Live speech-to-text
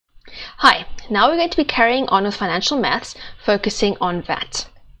Hi, now we're going to be carrying on with financial maths, focusing on VAT.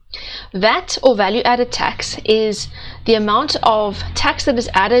 VAT, or value added tax, is the amount of tax that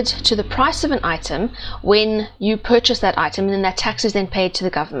is added to the price of an item when you purchase that item, and then that tax is then paid to the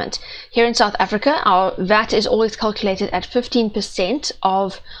government. Here in South Africa, our VAT is always calculated at 15%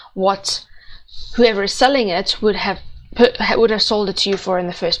 of what whoever is selling it would have sold it to you for in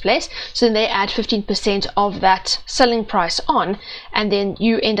the first place. So then they add 15% of that selling price on, and then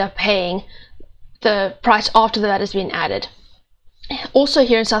you end up paying the price after that has been added. Also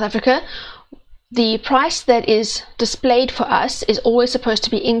here in South Africa, the price that is displayed for us is always supposed to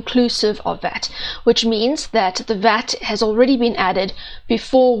be inclusive of VAT, which means that the VAT has already been added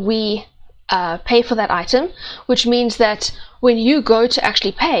before we pay for that item, which means that when you go to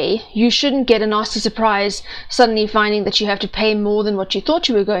actually pay, you shouldn't get a nasty surprise suddenly finding that you have to pay more than what you thought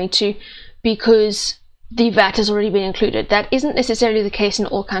you were going to, because the VAT has already been included. That isn't necessarily the case in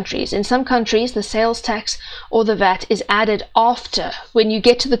all countries. In some countries, the sales tax or the VAT is added after. When you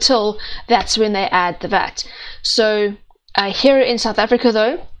get to the till, that's when they add the VAT. So here in South Africa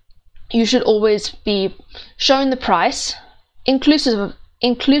though, you should always be shown the price inclusive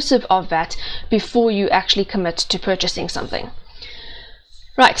of VAT before you actually commit to purchasing something.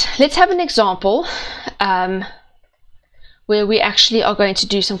 Right, let's have an example where we actually are going to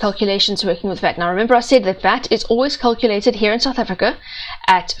do some calculations working with VAT. Now remember, I said that VAT is always calculated here in South Africa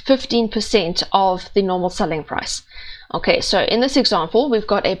at 15% of the normal selling price. Okay, so in this example, we've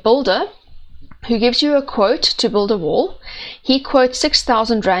got a builder who gives you a quote to build a wall. He quotes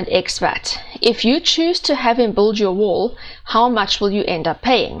 6,000 Rand ex VAT. If you choose to have him build your wall, how much will you end up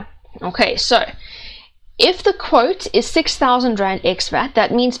paying? Okay, so if the quote is 6,000 Rand ex VAT,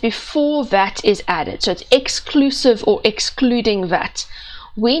 that means before VAT is added. So it's exclusive or excluding VAT.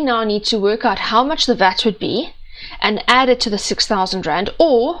 We now need to work out how much the VAT would be and add it to the 6,000 Rand,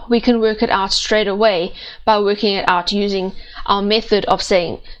 or we can work it out straight away by working it out using our method of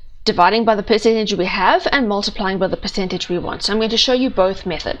saying dividing by the percentage we have and multiplying by the percentage we want. So I'm going to show you both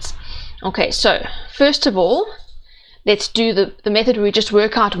methods. Okay, so first of all, let's do the method where we just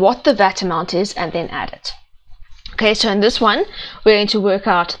work out what the VAT amount is and then add it. Okay, so in this one, we're going to work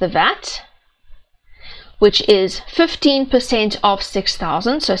out the VAT, which is 15% of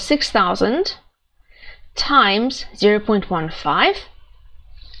 6,000. So 6,000 times 0.15.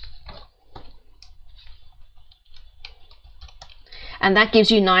 And that gives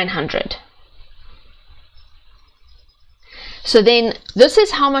you 900. So then this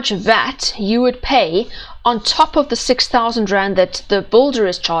is how much VAT you would pay on top of the 6,000 Rand that the builder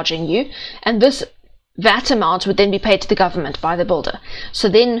is charging you, and this VAT amount would then be paid to the government by the builder. So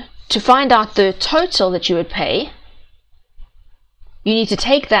then to find out the total that you would pay, you need to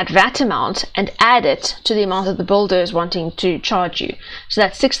take that VAT amount and add it to the amount that the builder is wanting to charge you. So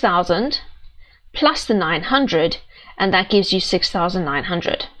that's 6,000 plus the 900, and that gives you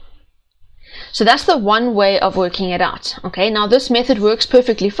 6,900. So that's the one way of working it out. Okay, now this method works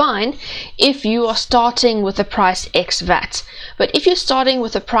perfectly fine if you are starting with the price ex VAT. But if you're starting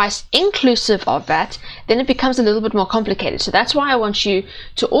with the price inclusive of VAT, then it becomes a little bit more complicated. So that's why I want you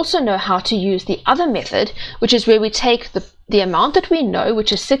to also know how to use the other method, which is where we take the amount that we know,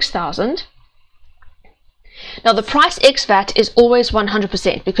 which is 6,000. Now the price ex VAT is always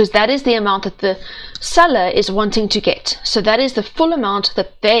 100% because that is the amount that the seller is wanting to get. So that is the full amount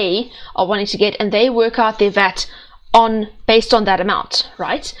that they are wanting to get, and they work out their VAT based on that amount,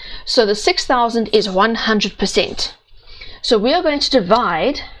 right? So the 6,000 is 100%. So we are going to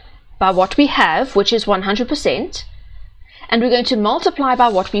divide by what we have, which is 100%, and we're going to multiply by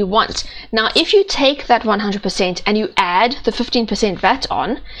what we want. Now if you take that 100% and you add the 15% VAT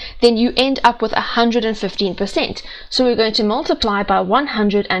on, then you end up with 115%. So we're going to multiply by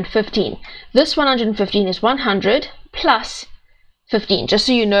 115. This 115 is 100 plus 15, just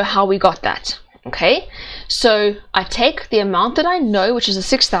so you know how we got that. Okay, so I take the amount that I know, which is the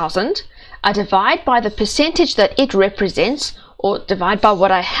 6,000, I divide by the percentage that it represents, or divide by what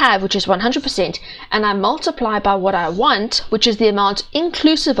I have, which is 100%, and I multiply by what I want, which is the amount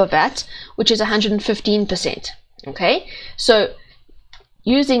inclusive of that, which is 115%. Okay, so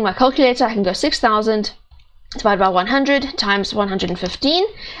using my calculator, I can go 6,000 divided by 100 times 115,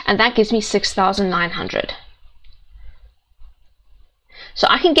 and that gives me 6,900. So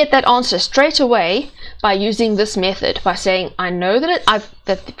I can get that answer straight away by using this method, by saying I know that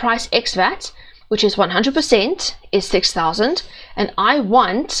that the price ex VAT, which is 100%, is 6,000, and I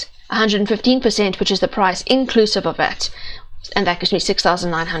want 115%, which is the price inclusive of VAT, and that gives me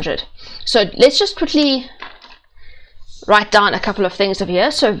 6,900. So let's just quickly write down a couple of things over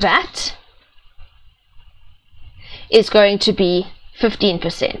here. So VAT is going to be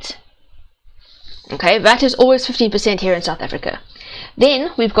 15%. Okay, VAT is always 15% here in South Africa.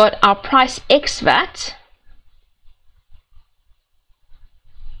 Then we've got our price ex VAT,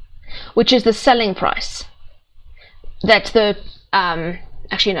 which is the selling price. That's the,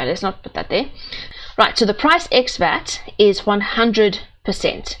 actually no, let's not put that there. Right, so the price ex VAT is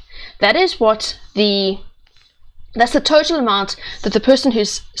 100%. That is what that's the total amount that the person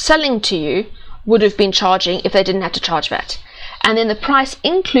who's selling to you would have been charging if they didn't have to charge VAT. And then the price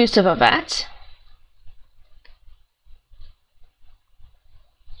inclusive of VAT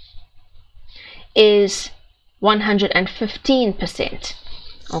is 115%.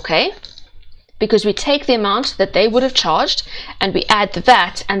 Okay, because we take the amount that they would have charged and we add the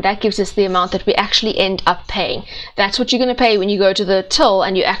VAT, and that gives us the amount that we actually end up paying. That's what you're going to pay when you go to the till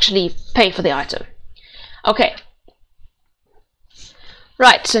and you actually pay for the item. Okay,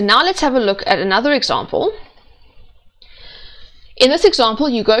 right, so now let's have a look at another example. In this example,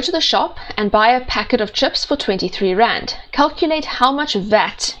 you go to the shop and buy a packet of chips for 23 Rand. Calculate how much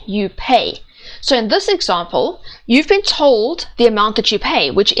VAT you pay. So in this example, you've been told the amount that you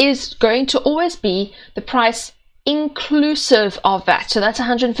pay, which is going to always be the price inclusive of VAT. So that's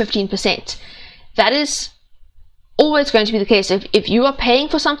 115%. That is always going to be the case. If you are paying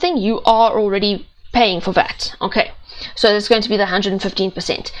for something, you are already paying for VAT. Okay, so it's going to be the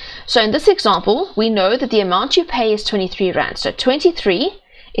 115%. So in this example, we know that the amount you pay is 23 Rand. So 23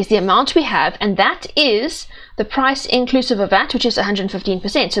 is the amount we have, and that is the price inclusive of VAT, which is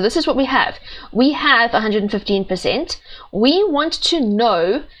 115%. So this is what we have. We have 115%. We want to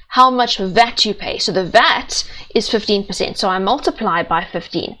know how much VAT you pay. So the VAT is 15%. So I multiply by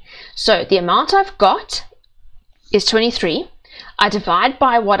 15. So the amount I've got is 23. I divide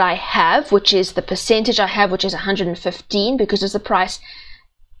by what I have, which is the percentage I have, which is 115, because it's the price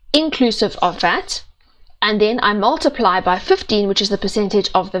inclusive of VAT. And then I multiply by 15, which is the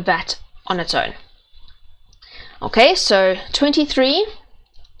percentage of the VAT on its own. Okay, so 23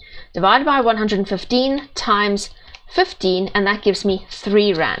 divided by 115 times 15, and that gives me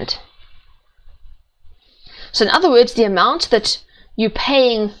 3 Rand. So in other words, the amount that you're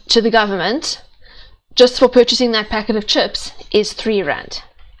paying to the government just for purchasing that packet of chips is 3 Rand.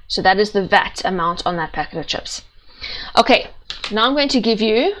 So that is the VAT amount on that packet of chips. Okay, now I'm going to give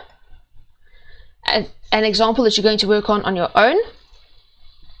you an example that you're going to work on your own.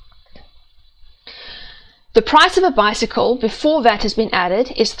 The price of a bicycle before VAT has been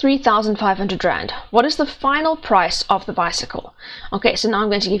added is 3,500 Rand. What is the final price of the bicycle? Okay, so now I'm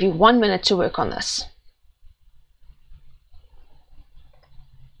going to give you 1 minute to work on this.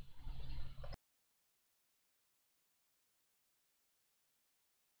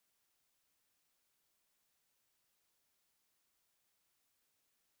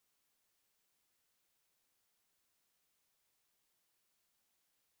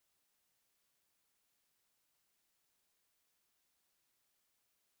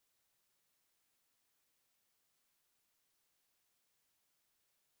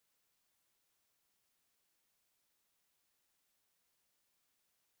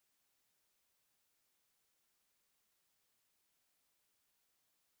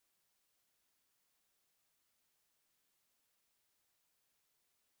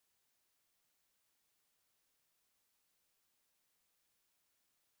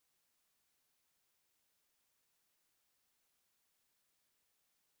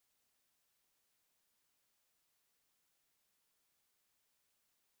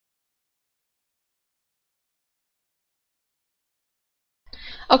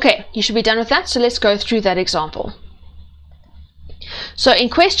 Okay, you should be done with that, so let's go through that example. So in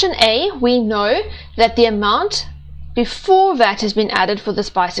question A, we know that the amount before VAT has been added for this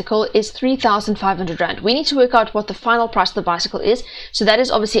bicycle is 3,500 Rand. We need to work out what the final price of the bicycle is, so that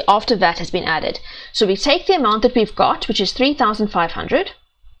is obviously after VAT has been added. So we take the amount that we've got, which is 3,500,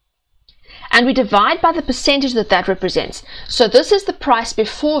 and we divide by the percentage that that represents. So this is the price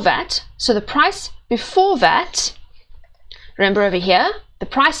before VAT. So the price before VAT, remember over here, the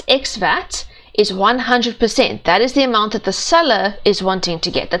price ex VAT is 100%. That is the amount that the seller is wanting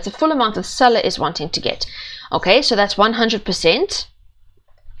to get. That's the full amount the seller is wanting to get. Okay, so that's 100%.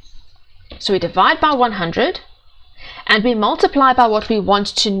 So we divide by 100 and we multiply by what we want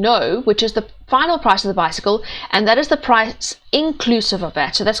to know, which is the final price of the bicycle, and that is the price inclusive of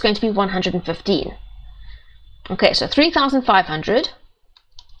VAT. So that's going to be 115. Okay, so 3,500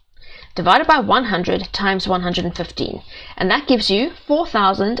 divided by 100 times 115, and that gives you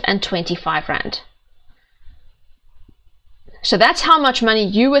 4,025 Rand. So that's how much money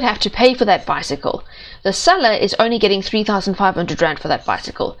you would have to pay for that bicycle. The seller is only getting 3,500 Rand for that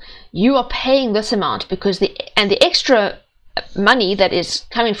bicycle. You are paying this amount because the extra money that is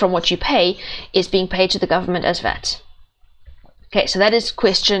coming from what you pay is being paid to the government as VAT. Okay, so that is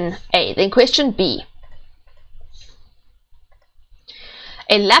question A. Then question B.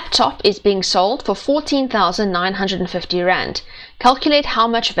 A laptop is being sold for 14,950 Rand. Calculate how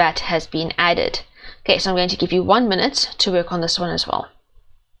much VAT has been added. Okay, so I'm going to give you 1 minute to work on this one as well.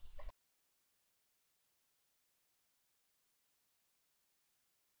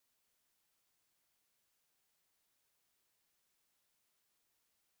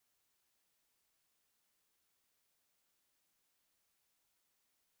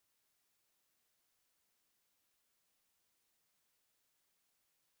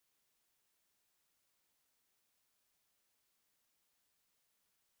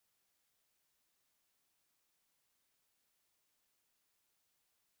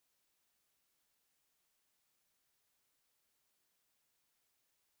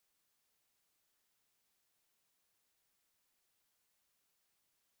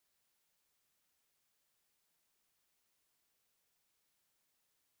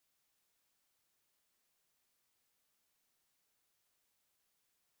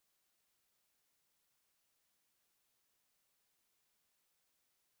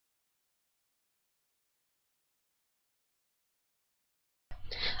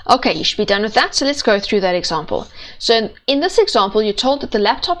 Okay, you should be done with that, so let's go through that example. So in this example, you're told that the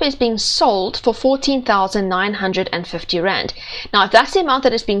laptop is being sold for 14,950 Rand. Now, if that's the amount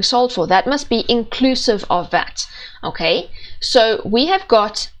that is being sold for, that must be inclusive of VAT. Okay, so we have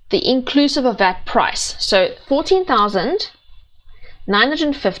got the inclusive of VAT price. So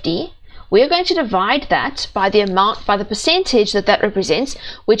 14,950. We are going to divide that by the amount, by the percentage that that represents,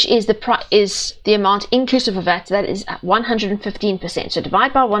 which is the amount inclusive of VAT, that is 115%. So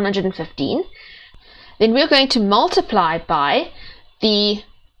divide by 115. Then we're going to multiply by the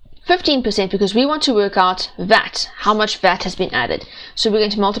 15% because we want to work out VAT, how much VAT has been added. So we're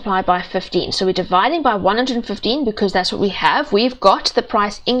going to multiply by 15. So we're dividing by 115 because that's what we have. We've got the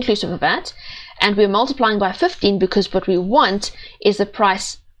price inclusive of VAT, and we're multiplying by 15 because what we want is the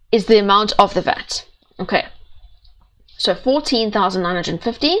price, is the amount of the VAT. Okay, so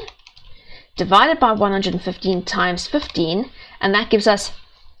 14,950 divided by 115 times 15, and that gives us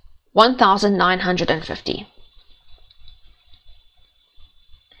 1,950.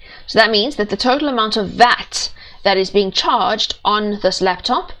 So that means that the total amount of VAT that is being charged on this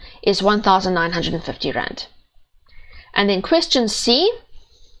laptop is 1,950 Rand. And then question C,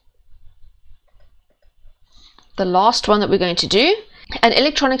 the last one that we're going to do. An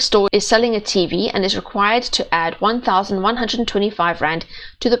electronics store is selling a TV and is required to add 1,125 Rand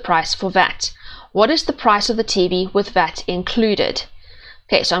to the price for VAT. What is the price of the TV with VAT included?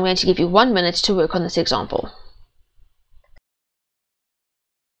 Okay, so I'm going to give you 1 minute to work on this example.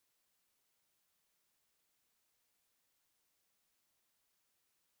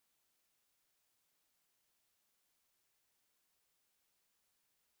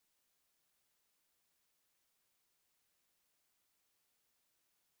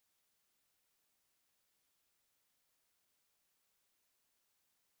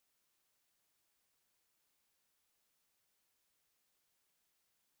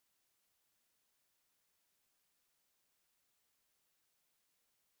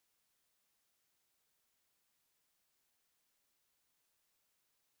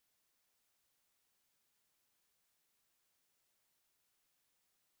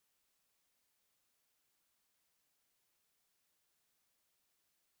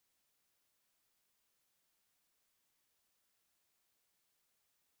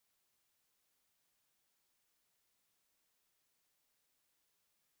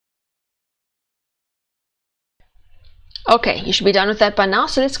 Okay, you should be done with that by now,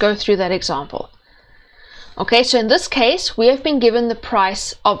 so let's go through that example. Okay, so in this case, we have been given the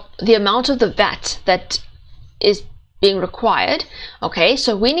price of the amount of the VAT that is being required. Okay,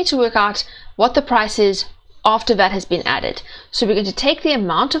 so we need to work out what the price is after VAT has been added. So we're going to take the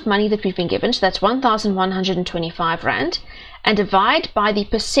amount of money that we've been given, so that's 1,125 Rand, and divide by the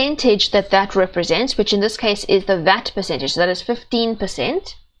percentage that that represents, which in this case is the VAT percentage, so that is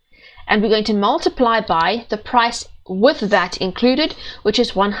 15%. And we're going to multiply by the price with VAT included, which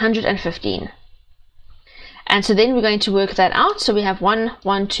is 115. And so then we're going to work that out. So we have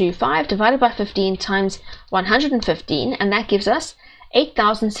 1,125 divided by 15 times 115, and that gives us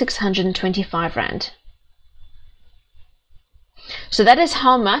 8,625 Rand. So that is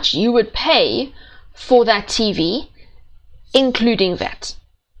how much you would pay for that TV, including VAT.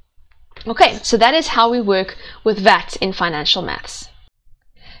 Okay, so that is how we work with VAT in financial maths.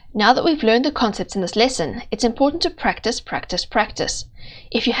 Now that we've learned the concepts in this lesson, it's important to practice, practice, practice.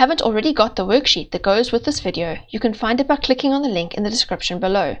 If you haven't already got the worksheet that goes with this video, you can find it by clicking on the link in the description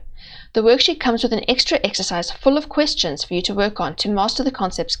below. The worksheet comes with an extra exercise full of questions for you to work on to master the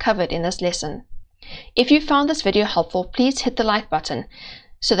concepts covered in this lesson. If you found this video helpful, please hit the like button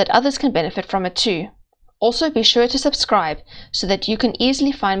so that others can benefit from it too. Also, be sure to subscribe so that you can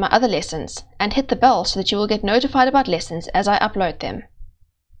easily find my other lessons, and hit the bell so that you will get notified about lessons as I upload them.